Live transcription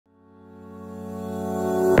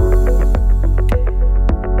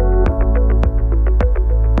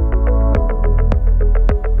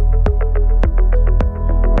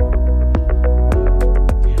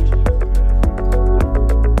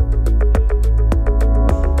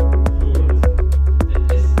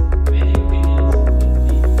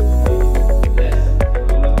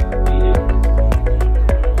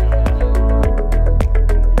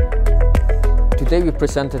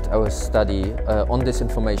presented our study on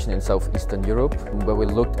disinformation in Southeastern Europe, where we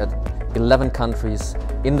looked at 11 countries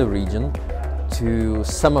in the region to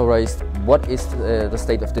summarize what is the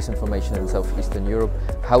state of disinformation in Southeastern Europe,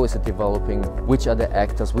 how is it developing, which are the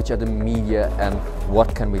actors, which are the media, and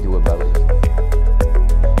what can we do about it.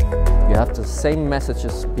 You have the same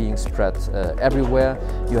messages being spread everywhere.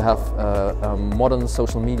 You have modern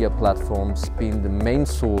social media platforms being the main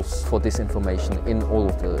source for disinformation in all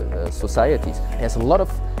of the societies. There's a lot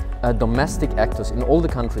of domestic actors in all the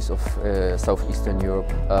countries of Southeastern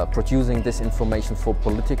Europe producing disinformation for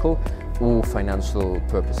political or financial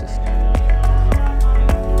purposes.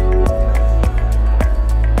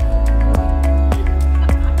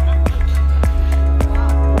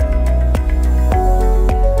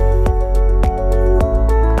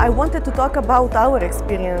 I wanted to talk about our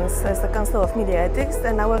experience as the Council of Media Ethics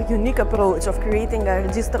and our unique approach of creating a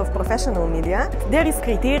register of professional media. There is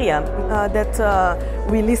criteria that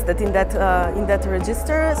we listed in that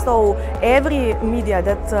register. So every media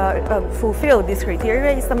that fulfill this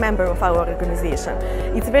criteria is a member of our organization.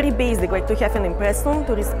 It's very basic, like to have an impression,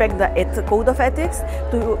 to respect the code of ethics,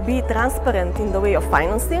 to be transparent in the way of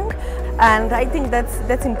financing. And I think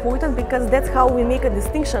that's important because that's how we make a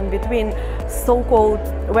distinction between so-called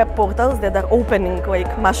web portals that are opening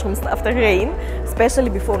like mushrooms after rain, especially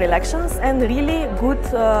before elections, and really good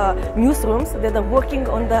newsrooms that are working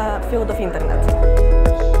on the field of internet.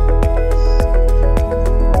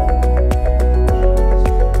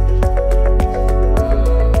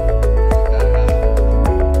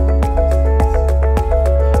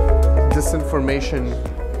 Disinformation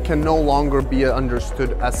can no longer be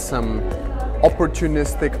understood as some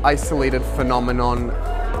opportunistic, isolated phenomenon.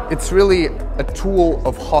 It's really a tool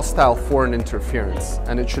of hostile foreign interference,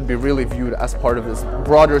 and it should be really viewed as part of this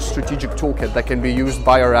broader strategic toolkit that can be used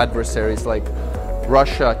by our adversaries like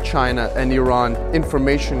Russia, China, and Iran.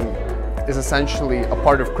 Information is essentially a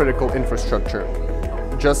part of critical infrastructure,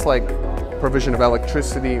 just like provision of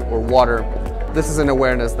electricity or water. This is an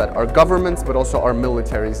awareness that our governments, but also our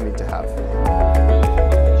militaries need to have.